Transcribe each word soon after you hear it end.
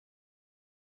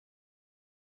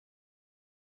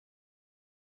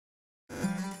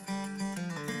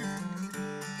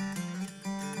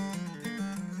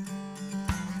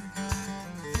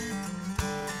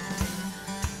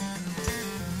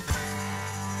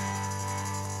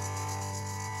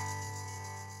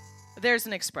There's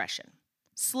an expression: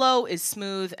 slow is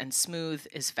smooth and smooth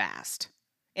is fast.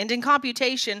 And in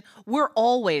computation, we're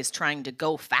always trying to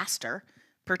go faster,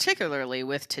 particularly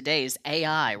with today's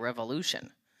AI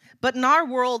revolution. But in our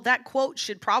world, that quote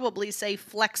should probably say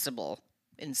flexible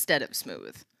instead of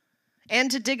smooth. And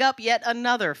to dig up yet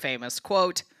another famous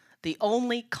quote, the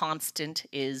only constant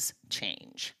is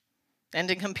change. And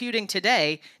in computing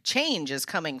today, change is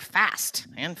coming fast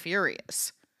and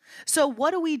furious. So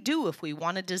what do we do if we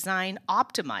want to design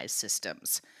optimized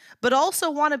systems, but also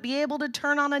want to be able to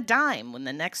turn on a dime when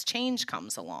the next change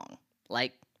comes along,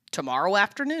 like tomorrow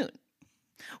afternoon?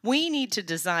 We need to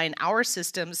design our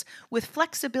systems with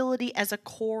flexibility as a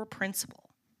core principle.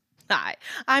 Hi,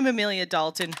 I'm Amelia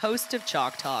Dalton, host of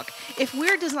Chalk Talk. If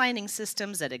we're designing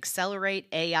systems that accelerate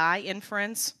AI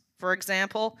inference, for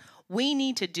example, we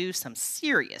need to do some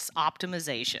serious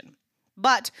optimization.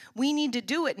 But we need to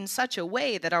do it in such a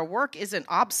way that our work isn't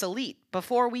obsolete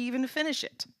before we even finish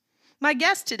it. My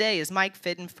guest today is Mike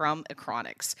Fitton from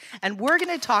Achronix, and we're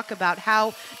going to talk about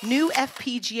how new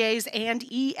FPGAs and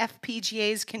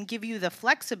eFPGAs can give you the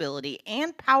flexibility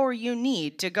and power you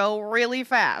need to go really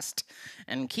fast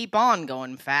and keep on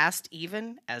going fast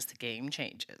even as the game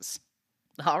changes.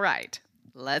 All right,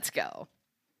 let's go.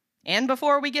 And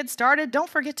before we get started, don't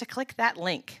forget to click that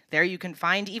link. There you can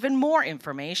find even more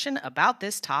information about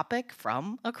this topic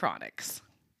from Achronix.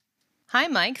 Hi,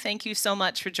 Mike. Thank you so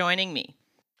much for joining me.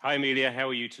 Hi, Amelia. How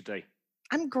are you today?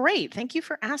 I'm great. Thank you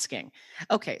for asking.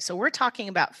 Okay, so we're talking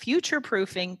about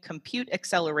future-proofing compute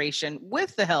acceleration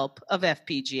with the help of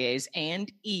FPGAs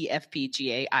and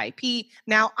eFPGA IP.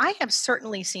 Now, I have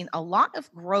certainly seen a lot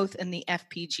of growth in the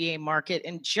FPGA market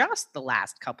in just the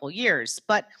last couple years.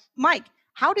 But Mike,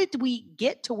 how did we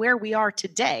get to where we are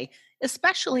today,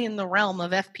 especially in the realm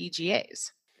of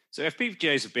FPGAs? So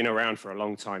FPGAs have been around for a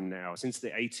long time now, since the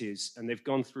 80s, and they've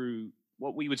gone through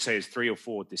what we would say is 3 or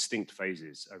 4 distinct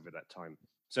phases over that time.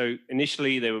 So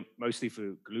initially, they were mostly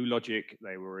for glue logic.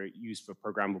 They were used for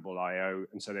programmable I/O,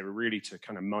 and so they were really to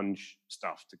kind of munge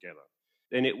stuff together.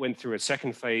 Then it went through a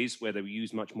second phase where they were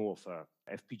used much more for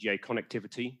FPGA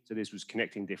connectivity. So this was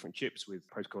connecting different chips with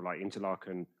protocol like interlock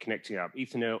and connecting up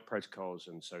Ethernet protocols,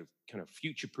 and so kind of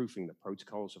future-proofing the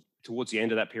protocols. Towards the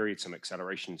end of that period, some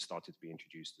acceleration started to be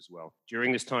introduced as well.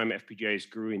 During this time, FPGAs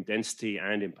grew in density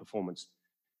and in performance.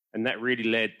 And that really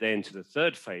led then to the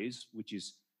third phase, which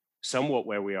is somewhat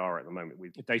where we are at the moment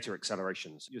with data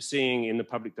accelerations. You're seeing in the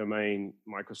public domain,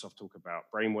 Microsoft talk about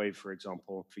Brainwave, for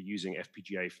example, for using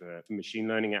FPGA for machine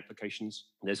learning applications.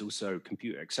 There's also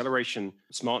computer acceleration.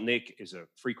 SmartNIC is a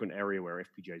frequent area where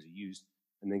FPGAs are used.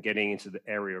 And then getting into the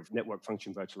area of network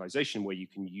function virtualization, where you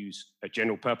can use a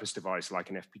general purpose device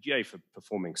like an FPGA for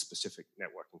performing specific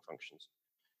networking functions.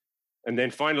 And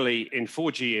then finally, in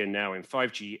 4G and now in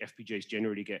 5G, FPGAs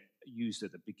generally get used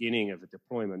at the beginning of a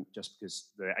deployment just because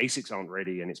the ASICs aren't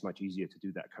ready, and it's much easier to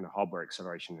do that kind of hardware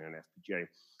acceleration in an FPGA.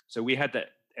 So we had that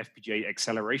FPGA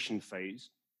acceleration phase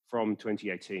from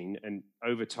 2018, and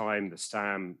over time, the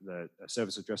SAM, the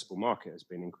service addressable market, has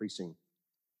been increasing.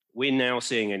 We're now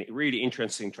seeing a really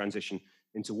interesting transition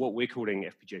into what we're calling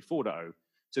FPGA 4.0.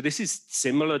 So this is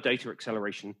similar data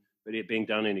acceleration, but it being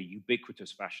done in a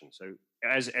ubiquitous fashion. So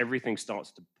as everything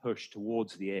starts to push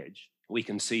towards the edge, we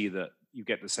can see that you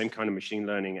get the same kind of machine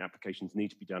learning applications need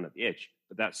to be done at the edge,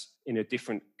 but that's in a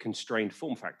different constrained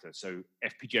form factor. So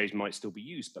FPGAs might still be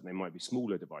used, but they might be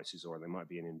smaller devices, or they might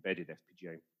be an embedded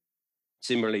FPGA.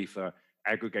 Similarly, for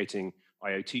aggregating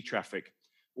IoT traffic,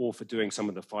 or for doing some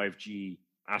of the 5G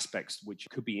aspects, which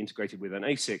could be integrated with an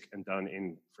ASIC and done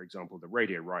in, for example, the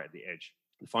radio right at the edge.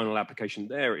 The final application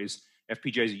there is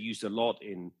FPGAs are used a lot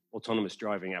in autonomous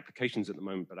driving applications at the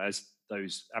moment, but as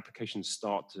those applications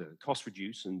start to cost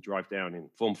reduce and drive down in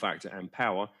form factor and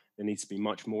power, there needs to be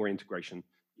much more integration,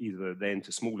 either then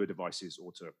to smaller devices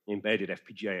or to embedded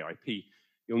FPGA IP.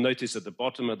 You'll notice at the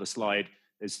bottom of the slide,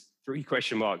 there's 3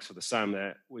 question marks for the SAM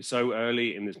there. We're so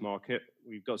early in this market.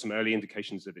 We've got some early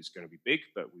indications that it's going to be big,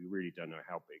 but we really don't know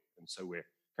how big. And so we're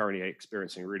currently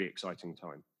experiencing a really exciting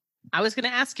time. I was going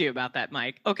to ask you about that,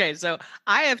 Mike. Okay, so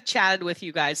I have chatted with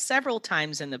you guys several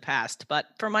times in the past, but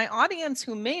for my audience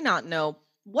who may not know,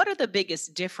 what are the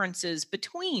biggest differences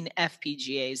between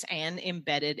FPGAs and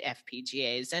embedded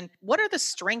FPGAs, and what are the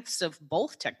strengths of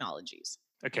both technologies?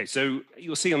 Okay, so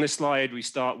you'll see on this slide, we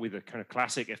start with a kind of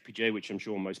classic FPGA, which I'm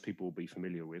sure most people will be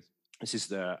familiar with. This is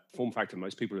the form factor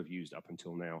most people have used up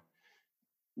until now.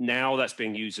 Now that's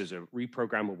being used as a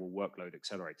reprogrammable workload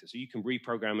accelerator. So you can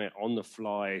reprogram it on the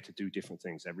fly to do different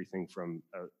things, everything from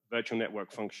a virtual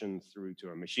network function through to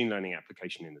a machine learning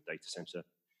application in the data center.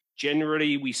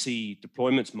 Generally, we see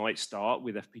deployments might start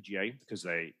with FPGA because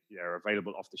they're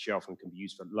available off the shelf and can be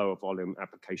used for lower volume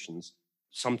applications.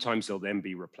 Sometimes they'll then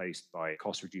be replaced by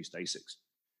cost-reduced ASICs.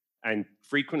 And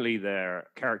frequently, they're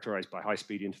characterized by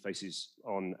high-speed interfaces.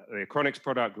 On the Achronix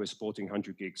product, we're supporting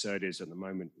 100 gig SerDes at the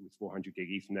moment with 400 gig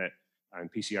Ethernet,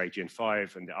 and PCIe Gen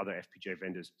 5 and the other FPGA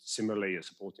vendors similarly are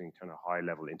supporting kind of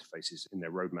high-level interfaces in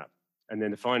their roadmap. And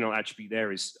then the final attribute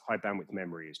there is high bandwidth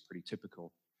memory is pretty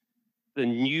typical. The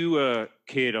newer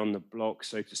kid on the block,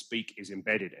 so to speak, is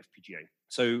embedded FPGA.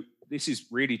 So this is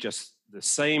really just the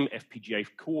same FPGA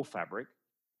core fabric,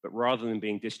 but rather than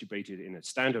being distributed in a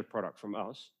standard product from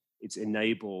us, it's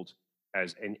enabled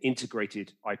as an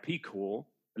integrated IP core,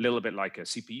 a little bit like a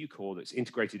CPU core that's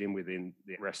integrated in within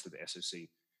the rest of the SoC.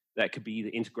 That could be either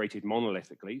integrated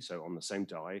monolithically, so on the same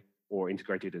die, or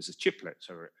integrated as a chiplet,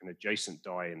 so an adjacent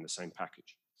die in the same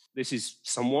package. This is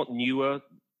somewhat newer.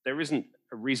 There isn't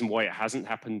a reason why it hasn't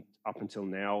happened up until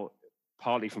now,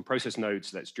 partly from process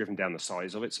nodes that's driven down the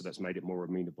size of it, so that's made it more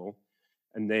amenable.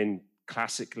 And then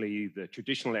classically, the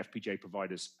traditional FPGA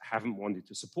providers haven't wanted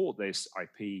to support this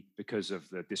IP because of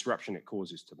the disruption it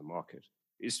causes to the market.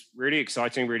 It's really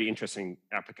exciting, really interesting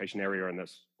application area, and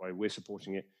that's why we're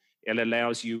supporting it. It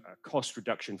allows you a cost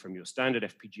reduction from your standard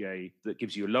FPGA that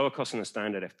gives you a lower cost than a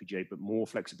standard FPGA, but more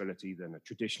flexibility than a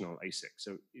traditional ASIC.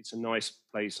 So it's a nice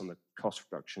place on the cost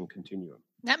reduction continuum.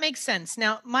 That makes sense.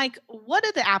 Now, Mike, what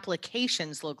do the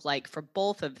applications look like for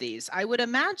both of these? I would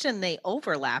imagine they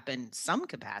overlap in some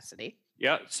capacity.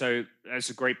 Yeah, so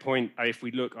that's a great point. If we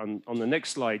look on the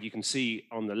next slide, you can see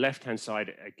on the left-hand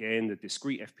side, again, the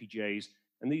discrete FPGAs.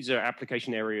 And these are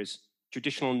application areas.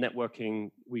 Traditional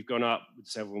networking, we've gone up with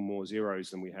several more zeros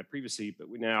than we had previously, but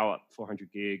we're now at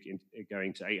 400 gig,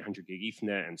 going to 800 gig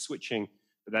Ethernet and switching.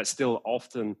 But that's still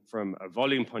often, from a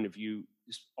volume point of view,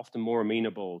 is often more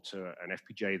amenable to an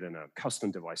FPGA than a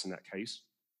custom device in that case.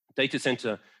 Data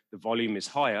center, the volume is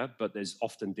higher, but there's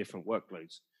often different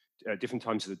workloads. Different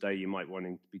times of the day, you might want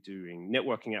to be doing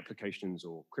networking applications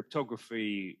or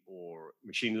cryptography or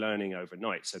machine learning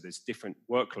overnight. So there's different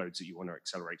workloads that you want to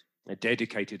accelerate. A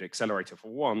dedicated accelerator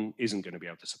for one isn't going to be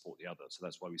able to support the other. So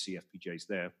that's why we see FPGAs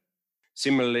there.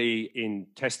 Similarly, in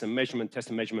test and measurement,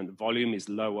 the volume is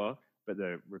lower, but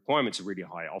the requirements are really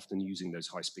high, often using those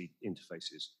high-speed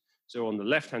interfaces. So on the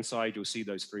left-hand side, you'll see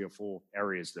those 3 or 4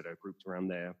 areas that are grouped around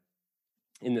there.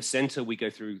 In the center, we go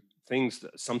through things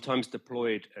that are sometimes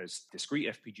deployed as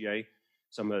discrete FPGA.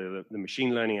 Some of the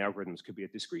machine learning algorithms could be a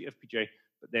discrete FPGA,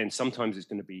 but then sometimes it's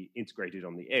going to be integrated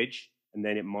on the edge, and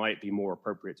then it might be more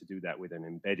appropriate to do that with an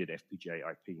embedded FPGA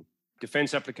IP.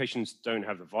 Defense applications don't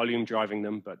have the volume driving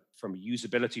them, but from a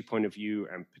usability point of view,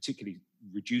 and particularly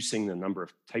reducing the number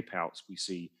of tape outs, we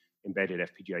see embedded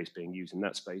FPGAs being used in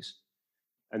that space.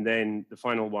 And then the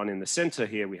final one in the center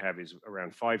here we have is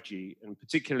around 5G, and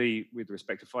particularly with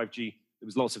respect to 5G, there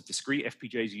was lots of discrete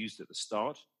FPGAs used at the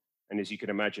start. And as you can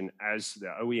imagine, as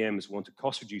the OEMs want to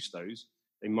cost reduce those,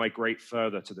 they migrate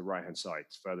further to the right-hand side,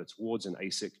 further towards an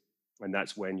ASIC. And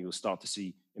that's when you'll start to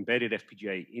see embedded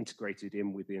FPGA integrated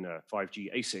in within a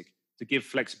 5G ASIC to give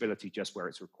flexibility just where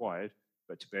it's required,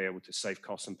 but to be able to save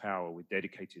costs and power with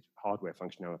dedicated hardware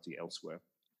functionality elsewhere.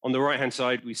 On the right-hand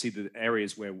side, we see the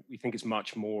areas where we think it's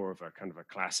much more of a kind of a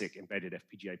classic embedded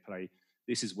FPGA play.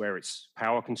 This is where it's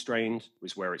power constrained,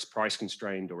 is where it's price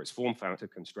constrained, or it's form factor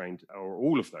constrained, or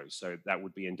all of those. So that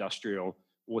would be industrial.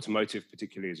 Automotive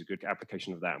particularly is a good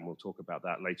application of that, and we'll talk about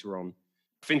that later on.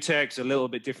 Fintech's a little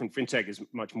bit different. Fintech is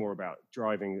much more about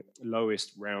driving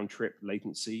lowest round trip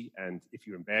latency. And if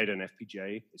you embed an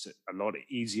FPGA, it's a lot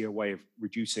easier way of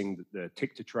reducing the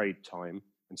tick to trade time.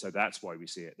 And so that's why we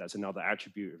see it. That's another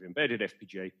attribute of embedded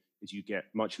FPGA, is you get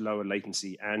much lower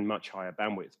latency and much higher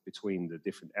bandwidth between the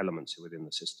different elements within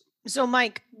the system. So,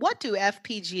 Mike, what do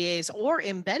FPGAs or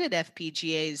embedded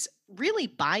FPGAs really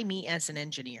buy me as an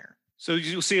engineer? So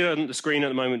as you'll see on the screen at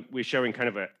the moment, we're showing kind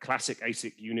of a classic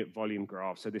ASIC unit volume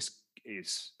graph. So this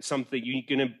is something you're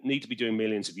going to need to be doing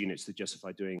millions of units to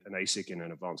justify doing an ASIC in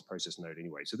an advanced process node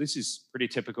anyway. So this is pretty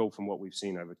typical from what we've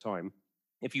seen over time.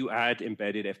 If you add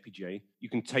embedded FPGA, you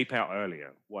can tape out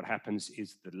earlier. What happens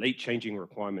is the late changing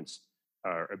requirements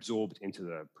are absorbed into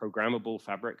the programmable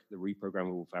fabric, the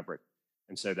reprogrammable fabric.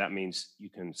 And so that means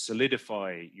you can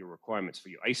solidify your requirements for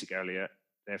your ASIC earlier.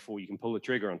 Therefore, you can pull the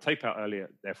trigger on tape out earlier.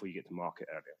 Therefore, you get to market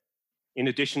earlier. In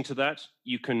addition to that,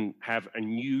 you can have a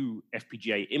new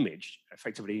FPGA image,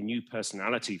 effectively a new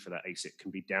personality for that ASIC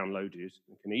can be downloaded.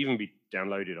 It can even be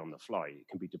downloaded on the fly. It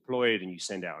can be deployed and you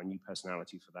send out a new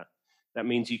personality for that. That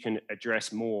means you can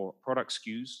address more product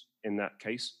SKUs in that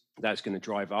case. That's going to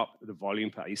drive up the volume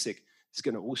per ASIC. It's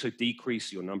going to also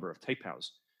decrease your number of tape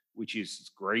outs. which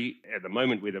is great at the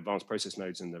moment with advanced process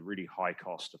nodes and the really high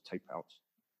cost of tape outs.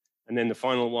 And then the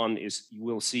final one is you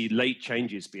will see late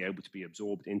changes be able to be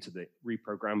absorbed into the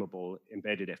reprogrammable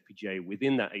embedded FPGA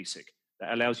within that ASIC.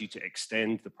 That allows you to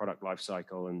extend the product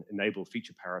lifecycle and enable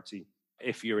feature parity.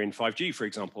 If you're in 5G, for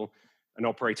example, an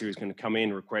operator is going to come in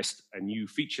and request a new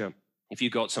feature. If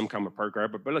you've got some kind of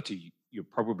programmability, you're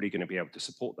probably going to be able to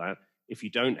support that. If you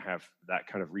don't have that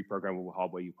kind of reprogrammable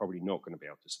hardware, you're probably not going to be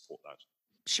able to support that.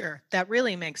 Sure, that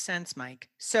really makes sense, Mike.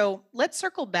 So let's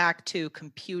circle back to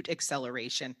compute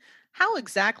acceleration. How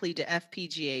exactly do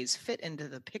FPGAs fit into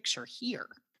the picture here?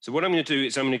 So what I'm going to do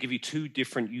is I'm going to give you two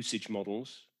different usage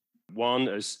models. One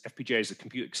as FPGA is a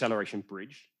compute acceleration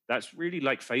bridge. That's really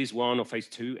like phase one or phase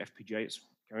two FPGA. It's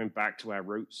going back to our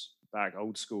roots, back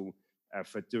old school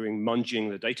for doing munging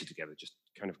the data together, just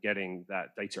kind of getting that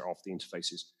data off the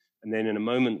interfaces. And then in a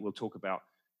moment, we'll talk about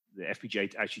the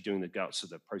FPGA actually doing the guts of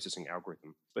the processing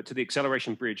algorithm. But to the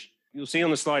acceleration bridge, you'll see on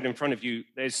the slide in front of you,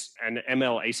 there's an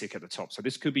ML ASIC at the top. So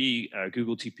this could be a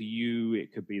Google TPU,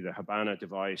 it could be the Habana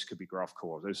device, could be Graph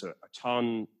Core. There's a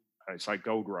ton, it's like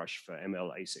gold rush for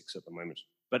ML ASICs at the moment.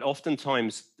 But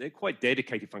oftentimes, they're quite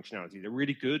dedicated functionality. They're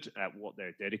really good at what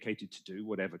they're dedicated to do,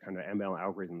 whatever kind of ML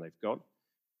algorithm they've got.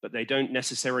 But they don't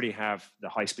necessarily have the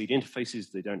high-speed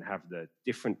interfaces. They don't have the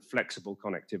different flexible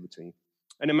connectivity.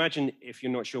 And imagine if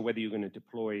you're not sure whether you're going to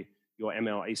deploy your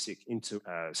ML ASIC into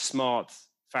a smart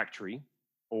factory,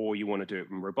 or you want to do it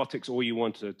in robotics, or you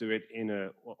want to do it in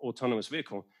an autonomous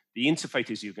vehicle, the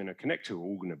interfaces you're going to connect to are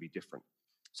all going to be different.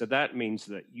 So that means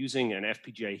that using an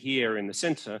FPGA here in the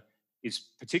center is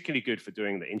particularly good for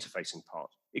doing the interfacing part.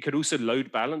 It could also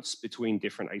load balance between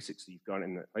different ASICs that you've got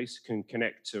in that place. It can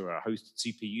connect to a host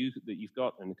CPU that you've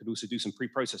got, and it could also do some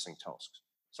pre-processing tasks.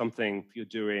 Something if you're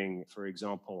doing, for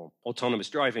example, autonomous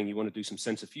driving, you want to do some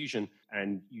sensor fusion,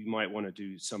 and you might want to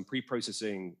do some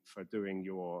pre-processing for doing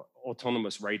your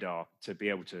autonomous radar to be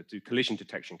able to do collision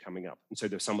detection coming up. And so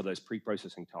there's some of those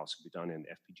pre-processing tasks to be done in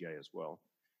FPGA as well.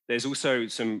 There's also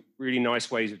some really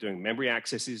nice ways of doing memory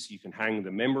accesses. You can hang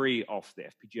the memory off the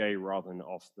FPGA rather than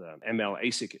off the ML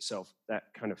ASIC itself. That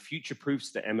kind of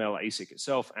future-proofs the ML ASIC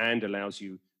itself and allows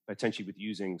you potentially with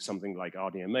using something like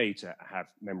RDMA to have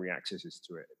memory accesses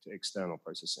to it, to external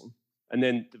processing. And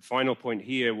then the final point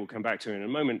here we'll come back to in a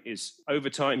moment is over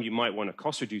time you might want to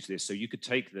cost reduce this. So you could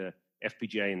take the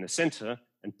FPGA in the center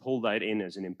and pull that in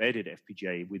as an embedded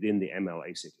FPGA within the ML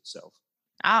ASIC itself.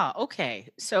 Ah, okay.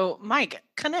 So, Mike,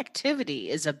 connectivity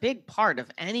is a big part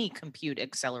of any compute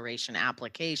acceleration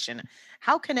application.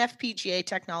 How can FPGA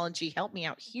technology help me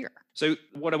out here? So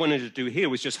what I wanted to do here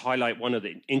was just highlight one of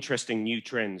the interesting new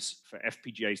trends for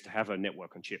FPGAs to have a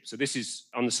network on chip. So this is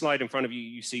on the slide in front of you,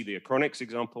 you see the Achronix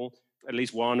example. At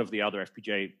least one of the other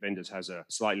FPGA vendors has a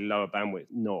slightly lower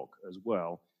bandwidth NOC as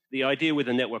well. The idea with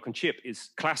a network on chip is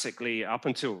classically, up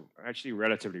until actually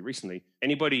relatively recently,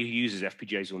 anybody who uses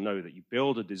FPGAs will know that you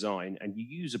build a design and you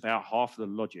use about half of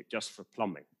the logic just for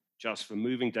plumbing, just for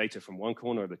moving data from one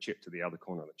corner of the chip to the other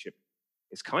corner of the chip.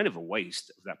 It's kind of a waste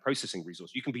of that processing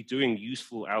resource. You can be doing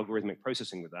useful algorithmic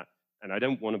processing with that, and I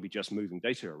don't want to be just moving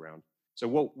data around. So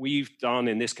what we've done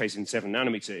in this case in 7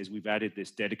 nanometer is we've added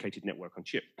this dedicated network on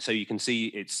chip. So you can see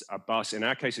it's a bus. In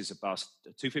our case, it's a bus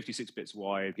 256 bits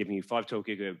wide, giving you 512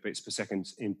 gigabits per second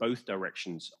in both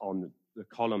directions on the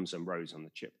columns and rows on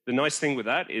the chip. The nice thing with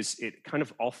that is it kind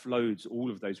of offloads all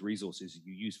of those resources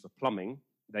you use for plumbing.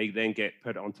 They then get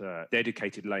put onto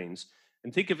dedicated lanes.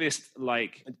 And think of this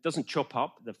like, it doesn't chop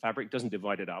up the fabric, doesn't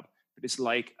divide it up, but it's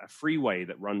like a freeway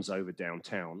that runs over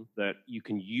downtown that you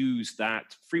can use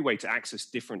that freeway to access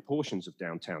different portions of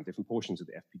downtown, different portions of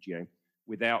the FPGA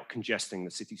without congesting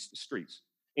the city's streets.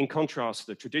 In contrast,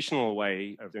 the traditional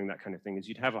way of doing that kind of thing is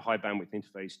you'd have a high bandwidth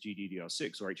interface,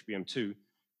 GDDR6 or HBM2,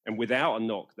 and without a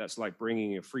NOC, that's like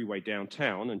bringing a freeway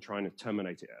downtown and trying to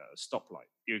terminate it at a stoplight.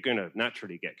 You're going to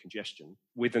naturally get congestion.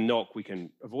 With a NOC, we can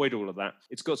avoid all of that.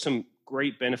 It's got some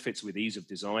great benefits with ease of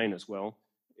design as well.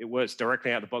 It works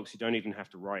directly out of the box. You don't even have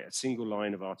to write a single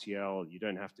line of RTL. You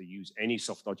don't have to use any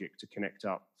soft logic to connect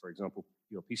up, for example,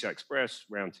 your PCI Express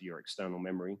round to your external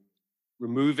memory.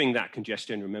 Removing that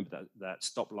congestion, remember that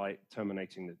stoplight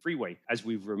terminating the freeway. As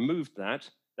we've removed that,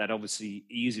 that obviously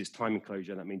eases time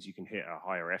enclosure. That means you can hit a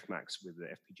higher Fmax with the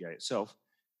FPGA itself.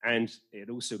 And it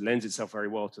also lends itself very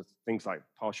well to things like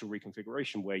partial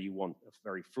reconfiguration where you want a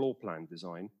very floor plan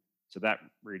design. So that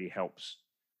really helps.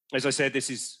 As I said, this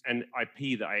is an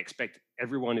IP that I expect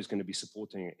everyone is going to be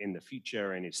supporting in the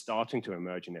future, and it's starting to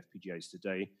emerge in FPGAs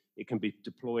today. It can be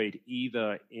deployed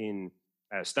either in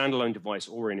a standalone device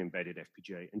or an embedded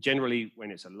FPGA. And generally,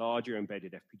 when it's a larger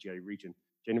embedded FPGA region,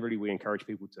 generally we encourage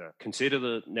people to consider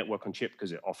the network on chip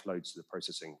because it offloads the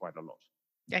processing quite a lot.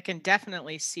 I can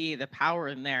definitely see the power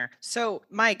in there. So,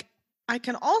 Mike, I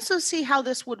can also see how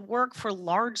this would work for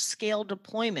large scale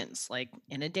deployments, like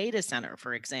in a data center,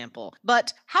 for example.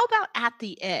 But how about at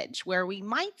the edge, where we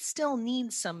might still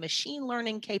need some machine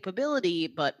learning capability,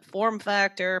 but form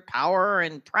factor, power,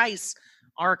 and price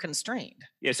are constrained?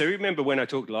 Yeah, so remember when I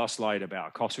talked last slide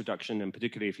about cost reduction, and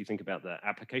particularly if you think about the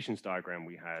applications diagram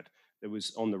we had, there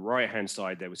was on the right-hand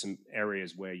side, there were some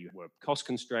areas where you were cost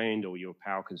constrained or you were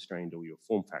power constrained or you were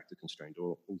form factor constrained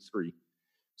or all three.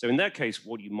 So in that case,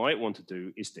 what you might want to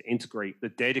do is to integrate the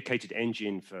dedicated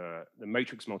engine for the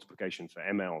matrix multiplication for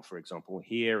ML, for example,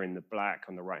 here in the black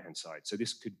on the right-hand side. So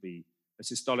this could be a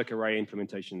systolic array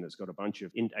implementation that's got a bunch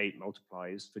of int8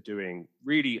 multipliers for doing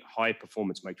really high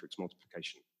performance matrix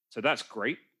multiplication. So that's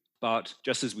great. But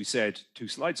just as we said 2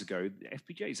 slides ago, the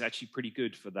FPGA is actually pretty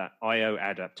good for that IO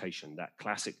adaptation, that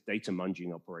classic data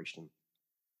munging operation.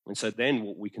 And so then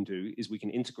what we can do is we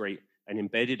can integrate an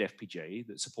embedded FPGA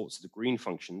that supports the green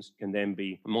functions, can then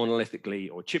be monolithically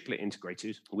or chiplet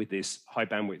integrated with this high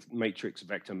bandwidth matrix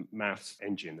vector maths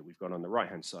engine that we've got on the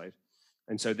right-hand side.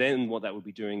 And so then what that would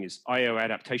be doing is IO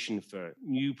adaptation for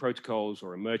new protocols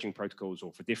or emerging protocols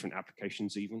or for different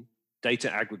applications even.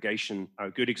 Data aggregation, a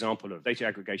good example of data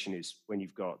aggregation is when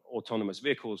you've got autonomous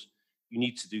vehicles, you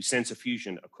need to do sensor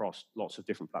fusion across lots of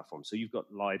different platforms. So you've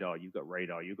got LiDAR, you've got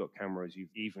radar, you've got cameras,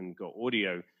 you've even got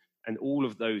audio. And all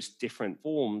of those different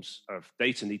forms of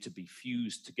data need to be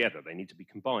fused together. They need to be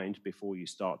combined before you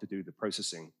start to do the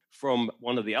processing. From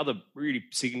one of the other really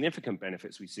significant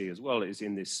benefits we see as well is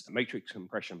in this matrix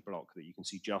compression block that you can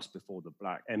see just before the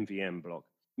black MVM block.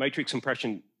 Matrix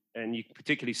compression, and you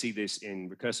particularly see this in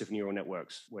recursive neural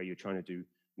networks where you're trying to do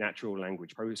natural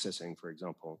language processing, for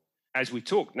example. As we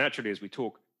talk,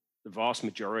 the vast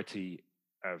majority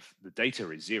of the data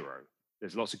is zero.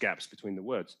 There's lots of gaps between the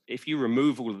words. If you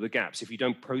remove all of the gaps, if you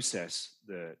don't process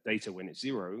the data when it's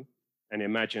zero, and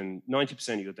imagine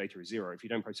 90% of your data is zero, if you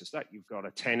don't process that, you've got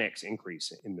a 10x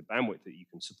increase in the bandwidth that you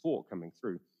can support coming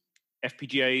through.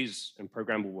 FPGAs and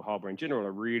programmable hardware in general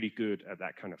are really good at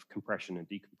that kind of compression and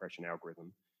decompression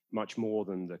algorithm, much more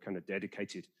than the kind of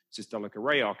dedicated systolic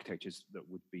array architectures that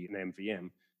would be an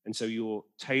MVM. And so you're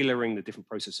tailoring the different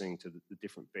processing to the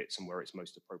different bits and where it's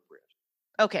most appropriate.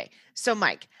 Okay, so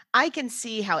Mike, I can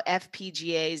see how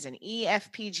FPGAs and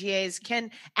eFPGAs can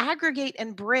aggregate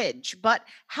and bridge, but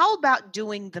how about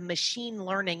doing the machine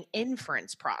learning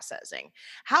inference processing?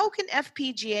 How can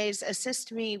FPGAs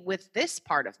assist me with this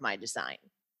part of my design?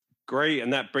 Great,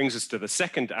 and that brings us to the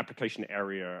second application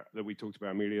area that we talked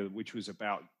about, Amelia, which was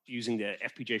about using the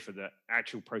FPGA for the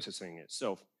actual processing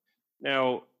itself.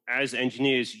 Now, as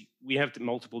engineers, we have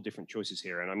multiple different choices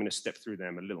here, and I'm going to step through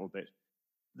them a little bit.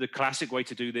 The classic way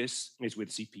to do this is with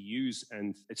CPUs,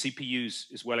 and CPUs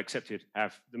is well accepted,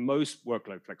 have the most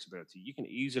workload flexibility. You can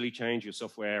easily change your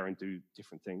software and do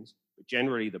different things, but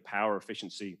generally the power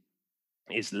efficiency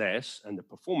is less and the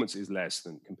performance is less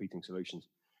than competing solutions.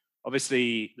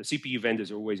 Obviously, the CPU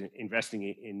vendors are always investing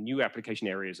in new application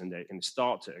areas and they can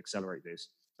start to accelerate this.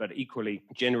 But equally,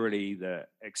 generally, the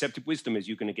accepted wisdom is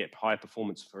you're going to get higher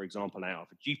performance, for example, out of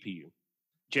a GPU.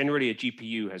 Generally, a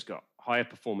GPU has got higher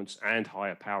performance and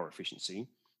higher power efficiency,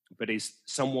 but is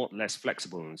somewhat less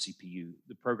flexible than the CPU.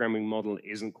 The programming model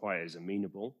isn't quite as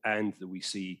amenable, and we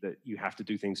see that you have to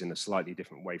do things in a slightly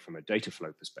different way from a data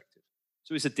flow perspective.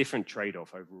 So it's a different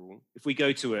trade-off overall. If we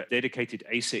go to a dedicated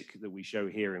ASIC that we show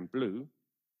here in blue,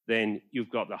 then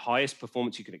you've got the highest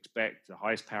performance you can expect, the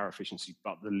highest power efficiency,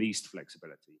 but the least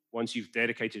flexibility. Once you've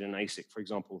dedicated an ASIC, for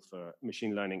example, for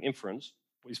machine learning inference,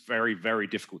 it's very, very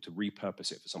difficult to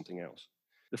repurpose it for something else.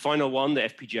 The final one, the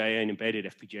FPGA and embedded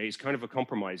FPGA, is kind of a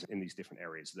compromise in these different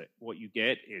areas. That what you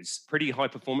get is pretty high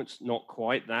performance, not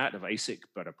quite that of ASIC,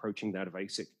 but approaching that of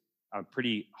ASIC.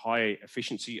 Pretty high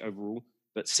efficiency overall,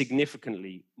 but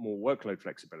significantly more workload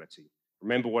flexibility.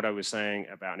 Remember what I was saying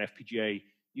about an FPGA?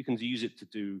 You can use it to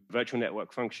do virtual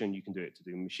network function. You can do it to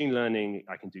do machine learning.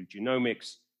 I can do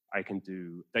genomics. I can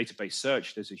do database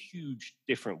search. There's a huge,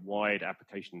 different, wide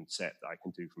application set that I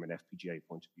can do from an FPGA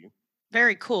point of view.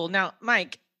 Very cool. Now,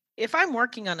 Mike, if I'm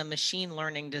working on a machine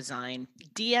learning design,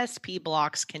 DSP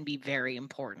blocks can be very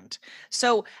important.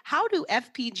 So, how do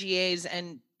FPGAs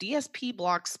and DSP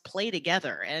blocks play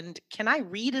together? And can I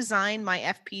redesign my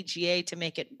FPGA to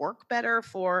make it work better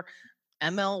for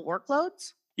ML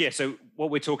workloads? Yeah, so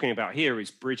what we're talking about here is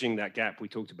bridging that gap we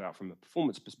talked about from a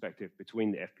performance perspective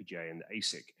between the FPGA and the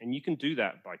ASIC. And you can do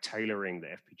that by tailoring the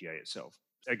FPGA itself.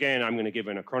 Again, I'm going to give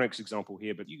an Achronix example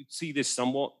here, but you see this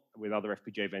somewhat with other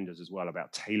FPGA vendors as well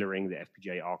about tailoring the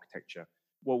FPGA architecture.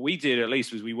 What we did, at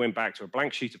least, was we went back to a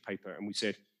blank sheet of paper and we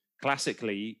said,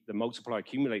 classically, the multiply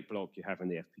accumulate block you have in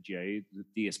the FPGA,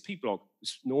 the DSP block,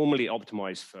 is normally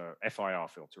optimized for FIR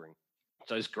filtering.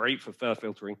 So it's great for FIR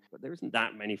filtering, but there isn't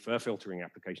that many FIR filtering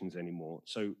applications anymore.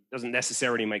 So it doesn't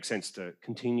necessarily make sense to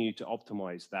continue to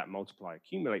optimize that multiply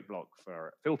accumulate block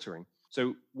for filtering.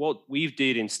 So what we've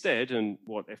did instead, and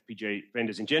what FPGA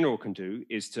vendors in general can do,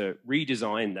 is to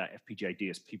redesign that FPGA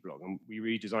DSP block. And we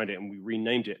redesigned it and we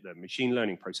renamed it the machine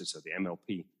learning processor, the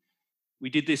MLP. We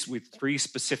did this with 3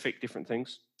 specific different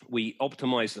things. We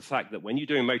optimized the fact that when you're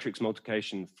doing matrix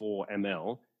multiplication for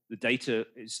ML, the data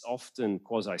is often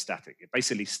quasi-static. It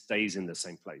basically stays in the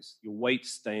same place. Your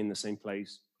weights stay in the same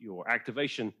place. Your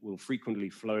activation will frequently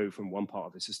flow from one part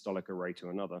of the systolic array to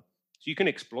another. So you can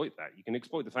exploit that. You can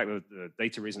exploit the fact that the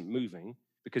data isn't moving,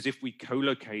 because if we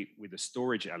co-locate with a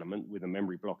storage element with a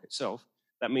memory block itself,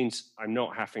 that means I'm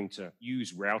not having to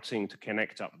use routing to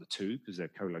connect up the two because they're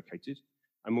co-located.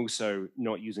 I'm also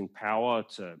not using power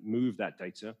to move that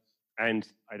data, and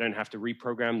I don't have to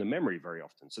reprogram the memory very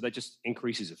often. So that just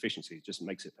increases efficiency. It just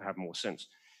makes it have more sense.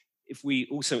 If we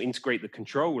also integrate the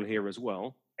control here as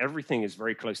well, everything is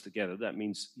very close together. That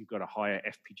means you've got a higher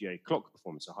FPGA clock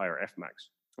performance, a higher Fmax.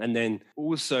 And then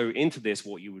also into this,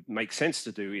 what you would make sense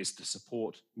to do is to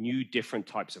support new different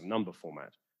types of number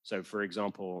format. So for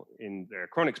example, in the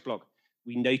Achronix block,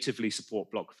 we natively support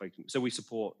block floating. So we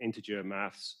support integer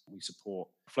maths, we support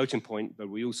floating point, but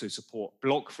we also support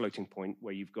block floating point,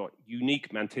 where you've got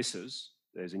unique mantisses.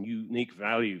 There's a unique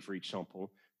value for each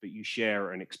sample, but you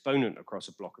share an exponent across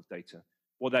a block of data.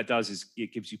 What that does is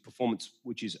it gives you performance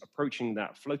which is approaching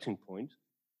that floating point,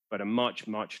 but a much,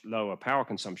 much lower power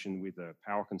consumption with a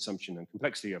power consumption and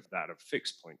complexity of that of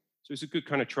fixed point. So it's a good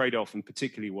kind of trade-off and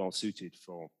particularly well suited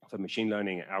for machine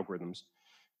learning algorithms.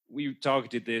 We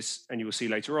targeted this, and you will see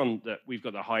later on that we've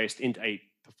got the highest int8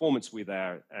 performance with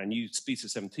our new Speedster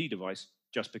 7T device,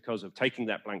 just because of taking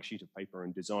that blank sheet of paper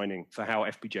and designing for how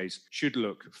FPGAs should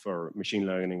look for machine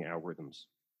learning algorithms.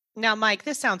 Now, Mike,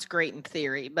 this sounds great in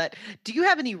theory, but do you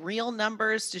have any real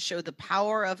numbers to show the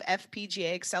power of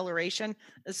FPGA acceleration,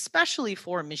 especially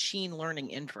for machine learning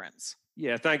inference?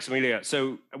 Yeah, thanks, Amelia.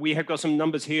 So we have got some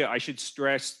numbers here. I should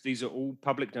stress these are all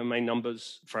public domain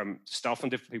numbers from stuff on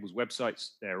different people's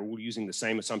websites. They're all using the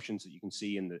same assumptions that you can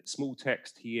see in the small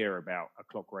text here about a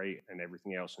clock rate and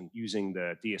everything else, and using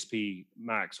the DSP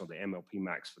max or the MLP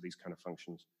max for these kind of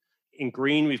functions. In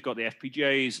green, we've got the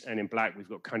FPGAs, and in black, we've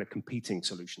got kind of competing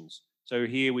solutions. So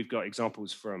here we've got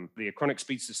examples from the Achronix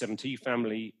Speedster 7T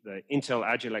family, the Intel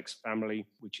Agilex family,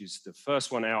 which is the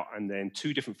first one out, and then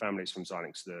 2 different families from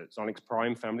Xilinx, the Xilinx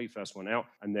Prime family, first one out,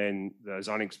 and then the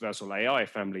Xilinx Versal AI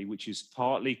family, which is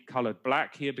partly colored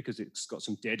black here because it's got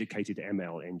some dedicated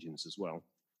ML engines as well.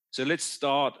 So let's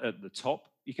start at the top.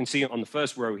 You can see on the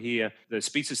first row here, the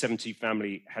Speedster 7T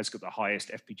family has got the highest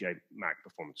FPGA Mac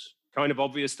performance. Kind of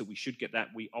obvious that we should get that.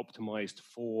 We optimized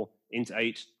for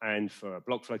int8 and for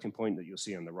block floating point that you'll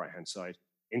see on the right-hand side.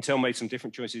 Intel made some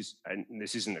different choices, and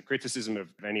this isn't a criticism of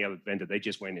any other vendor. They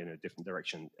just went in a different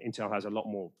direction. Intel has a lot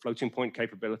more floating point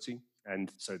capability,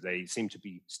 and so they seem to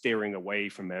be steering away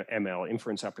from ML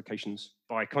inference applications.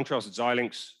 By contrast,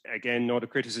 Xilinx, again, not a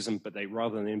criticism, but they,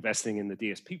 rather than investing in the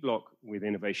DSP block with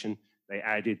innovation, they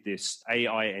added this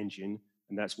AI engine,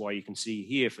 and that's why you can see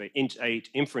here for int8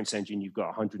 inference engine, you've got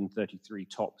 133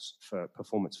 TOPS for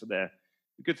performance for there.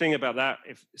 The good thing about that,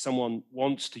 if someone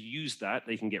wants to use that,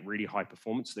 they can get really high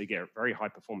performance. They get very high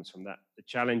performance from that. The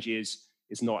challenge is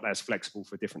it's not as flexible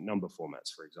for different number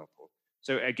formats, for example.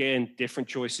 So again, different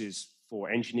choices for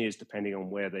engineers depending on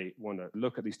where they want to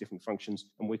look at these different functions.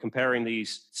 And we're comparing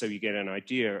these so you get an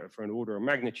idea for an order of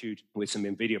magnitude with some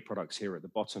NVIDIA products here at the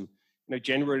bottom. You know,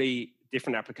 generally,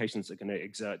 different applications are going to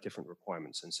exert different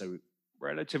requirements. And so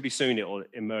relatively soon it will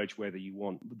emerge whether you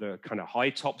want the kind of high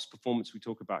TOPS performance we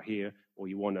talk about here, or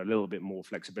you want a little bit more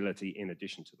flexibility in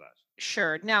addition to that.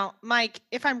 Sure. Now, Mike,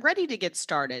 if I'm ready to get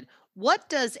started, what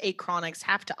does Achronix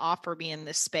have to offer me in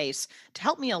this space to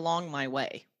help me along my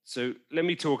way? So let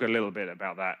me talk a little bit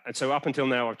about that. And so up until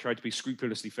now, I've tried to be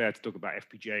scrupulously fair to talk about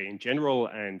FPGA in general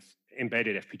and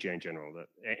embedded FPGA in general, that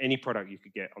any product you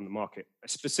could get on the market.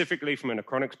 Specifically from an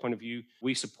Achronix point of view,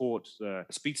 we support the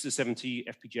Speedster 7T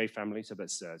FPGA family. So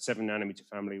that's a 7-nanometer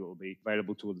family that will be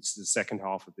available towards the second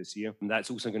half of this year. And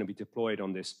that's also going to be deployed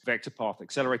on this vector path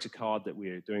accelerator card that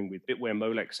we're doing with Bitware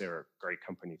Molex. They're a great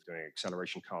company for doing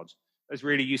acceleration cards. That's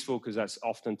really useful because that's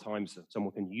oftentimes that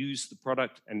someone can use the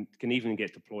product and can even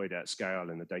get deployed at scale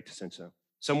in the data center.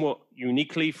 Somewhat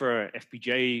uniquely for an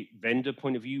FPGA vendor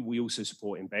point of view, we also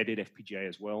support embedded FPGA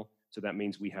as well. So that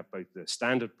means we have both the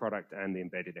standard product and the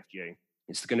embedded FPGA.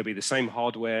 It's going to be the same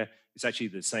hardware. It's actually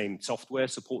the same software,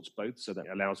 supports both. So that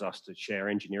allows us to share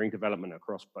engineering development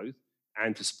across both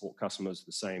and to support customers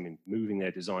the same in moving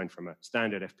their design from a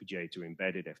standard FPGA to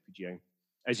embedded FPGA.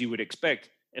 As you would expect,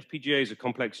 FPGAs are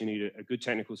complex. You need a good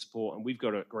technical support, and we've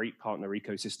got a great partner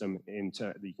ecosystem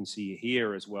that you can see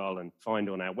here as well and find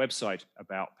on our website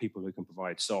about people who can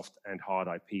provide soft and hard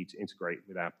IP to integrate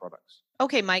with our products.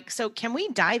 Okay, Mike, so can we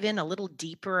dive in a little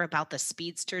deeper about the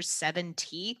Speedster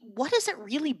 7T? What does it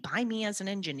really buy me as an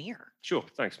engineer? Sure,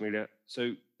 thanks, Amelia.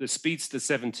 So the Speedster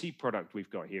 7T product we've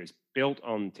got here is built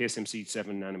on TSMC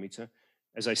 7 nanometer.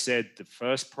 As I said, the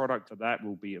first product of that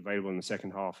will be available in the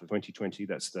second half of 2020.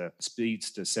 That's the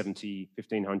Speedster 7T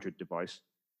 1500 device.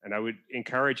 And I would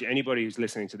encourage anybody who's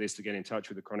listening to this to get in touch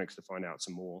with Achronix to find out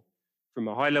some more. From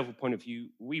a high level point of view,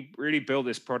 we really built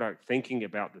this product thinking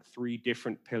about the 3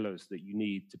 different pillars that you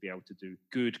need to be able to do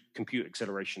good compute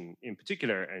acceleration in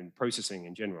particular and processing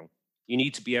in general. You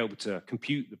need to be able to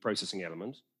compute the processing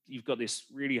element. You've got this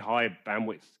really high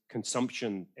bandwidth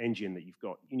consumption engine that you've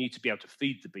got. You need to be able to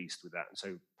feed the beast with that. And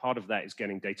so part of that is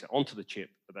getting data onto the chip,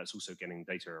 but that's also getting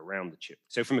data around the chip.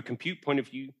 So from a compute point of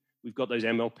view, we've got those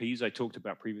MLPs I talked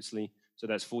about previously. So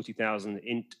that's 40,000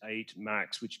 int 8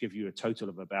 max, which give you a total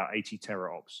of about 80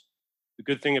 teraops. The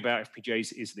good thing about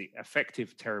FPGAs is the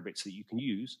effective terabits that you can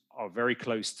use are very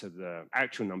close to the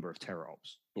actual number of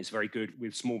teraops. It's very good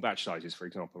with small batch sizes, for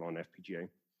example, on FPGA.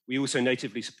 We also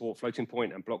natively support floating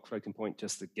point and block floating point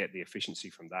just to get the efficiency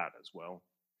from that as well.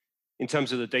 In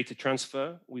terms of the data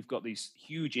transfer, we've got these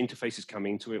huge interfaces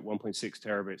coming into it, 1.6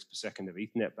 terabits per second of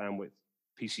Ethernet bandwidth,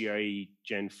 PCIe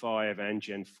Gen 5 and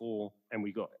Gen 4, and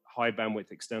we've got high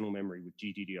bandwidth external memory with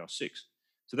GDDR6.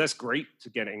 So that's great to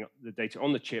getting the data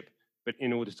on the chip, but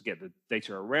in order to get the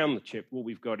data around the chip, what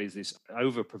we've got is this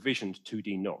over-provisioned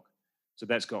 2D NOC. So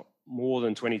that's got more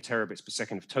than 20 terabits per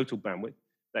second of total bandwidth.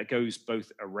 That goes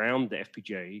both around the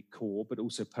FPGA core, but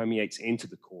also permeates into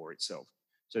the core itself.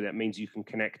 So that means you can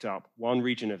connect up one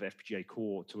region of FPGA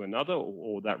core to another,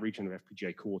 or that region of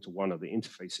FPGA core to one of the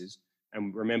interfaces.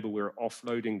 And remember, we're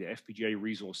offloading the FPGA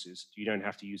resources. You don't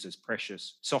have to use those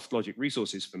precious soft logic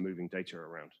resources for moving data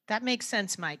around. That makes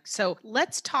sense, Mike. So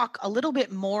let's talk a little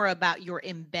bit more about your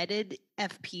embedded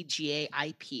FPGA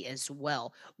IP as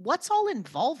well. What's all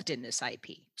involved in this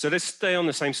IP? So let's stay on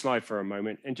the same slide for a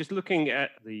moment. And just looking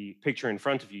at the picture in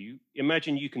front of you,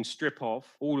 imagine you can strip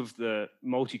off all of the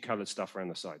multicolored stuff around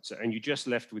the side. And you're just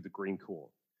left with the green core.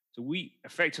 So we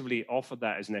effectively offer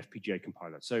that as an FPGA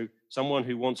compiler. So someone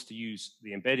who wants to use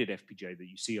the embedded FPGA that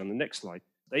you see on the next slide,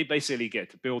 they basically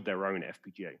get to build their own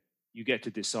FPGA. You get to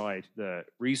decide the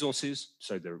resources,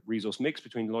 so the resource mix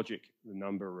between logic, the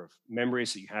number of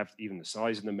memories that you have, even the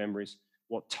size of the memories,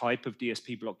 what type of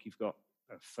DSP block you've got,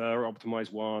 a FIR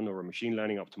optimized one or a machine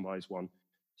learning optimized one.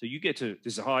 So you get to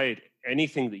decide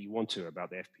anything that you want to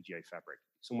about the FPGA fabric.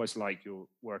 It's almost like you're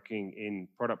working in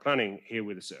product planning here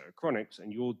with Achronix,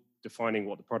 and you're defining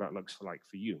what the product looks like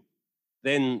for you.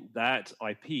 Then that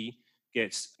IP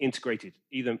gets integrated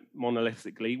either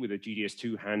monolithically with a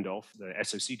GDS2 handoff, the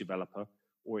SoC developer,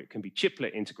 or it can be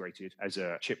chiplet integrated as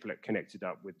a chiplet connected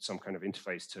up with some kind of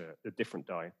interface to the different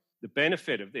die. The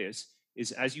benefit of this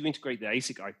is as you integrate the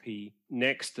ASIC IP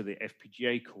next to the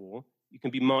FPGA core, you can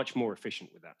be much more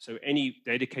efficient with that. So any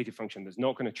dedicated function that's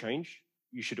not going to change,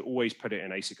 you should always put it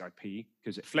in ASIC IP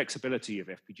because the flexibility of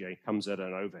FPGA comes at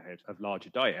an overhead of larger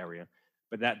die area.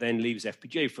 But that then leaves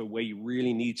FPGA for where you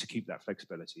really need to keep that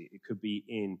flexibility. It could be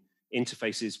in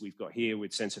interfaces we've got here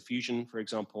with sensor fusion, for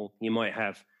example. You might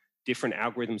have different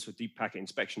algorithms for deep packet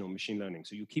inspection or machine learning.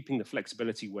 So you're keeping the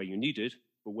flexibility where you need it,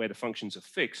 but where the functions are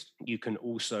fixed, you can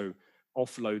also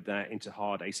offload that into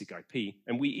hard ASIC IP.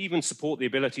 And we even support the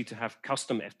ability to have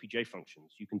custom FPGA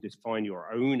functions. You can define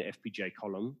your own FPGA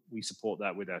column. We support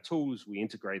that with our tools. We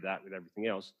integrate that with everything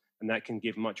else. And that can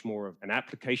give much more of an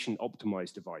application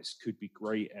optimized device. Could be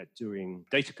great at doing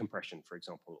data compression, for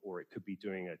example, or it could be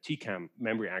doing a TCAM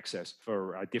memory access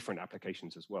for different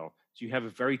applications as well. So you have a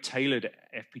very tailored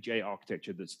FPGA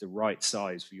architecture that's the right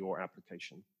size for your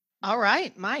application. All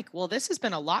right, Mike. Well, this has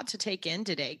been a lot to take in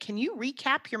today. Can you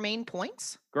recap your main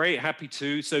points? Great, happy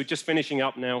to. So just finishing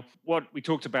up now, what we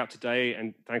talked about today,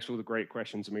 and thanks for all the great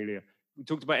questions, Amelia. We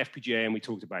talked about FPGA and we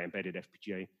talked about embedded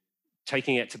FPGA.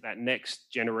 Taking it to that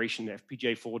next generation,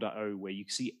 FPGA 4.0, where you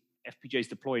see FPGAs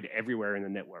deployed everywhere in the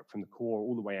network, from the core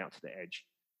all the way out to the edge.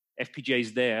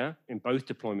 FPGAs there in both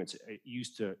deployments are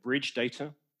used to bridge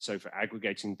data, so for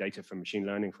aggregating data for machine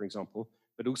learning, for example,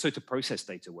 but also to process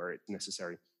data where it's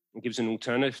necessary. It gives an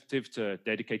alternative to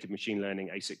dedicated machine learning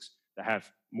ASICs that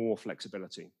have more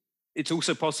flexibility. It's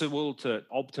also possible to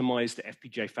optimize the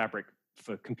FPGA fabric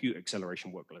for compute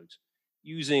acceleration workloads.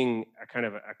 Using a kind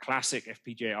of a classic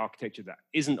FPGA architecture that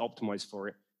isn't optimized for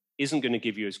it isn't going to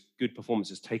give you as good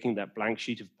performance as taking that blank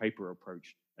sheet of paper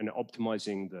approach and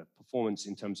optimizing the performance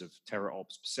in terms of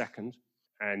teraops per second.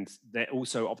 And they're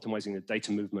also optimizing the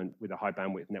data movement with a high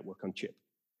bandwidth network on chip.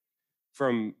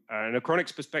 From an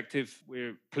Achronix perspective,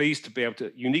 we're pleased to be able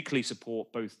to uniquely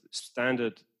support both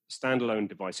standard standalone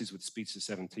devices with Speedster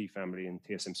 7T family and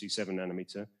TSMC 7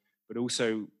 nanometer, but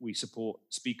also we support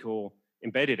SpeedCore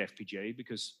embedded FPGA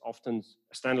because often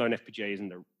a standalone FPGA isn't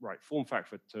the right form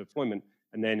factor for deployment,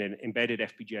 and then an embedded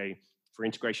FPGA for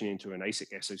integration into an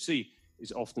ASIC SoC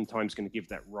is oftentimes going to give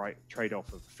that right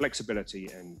trade-off of flexibility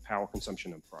and power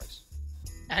consumption and price.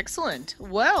 Excellent.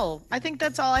 Well, I think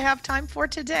that's all I have time for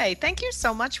today. Thank you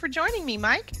so much for joining me,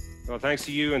 Mike. Well, thanks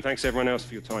to you and thanks to everyone else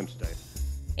for your time today.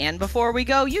 And before we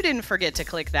go, you didn't forget to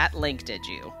click that link, did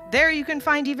you? There you can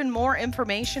find even more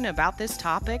information about this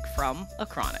topic from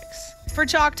Achronix. For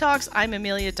Chalk Talks, I'm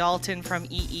Amelia Dalton from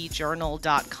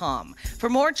eejournal.com. For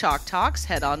more Chalk Talks,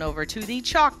 head on over to the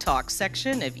Chalk Talks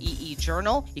section of EE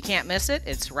Journal. You can't miss it,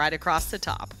 it's right across the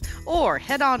top. Or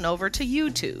head on over to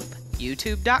YouTube,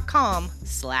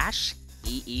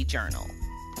 youtube.com/EEJournal.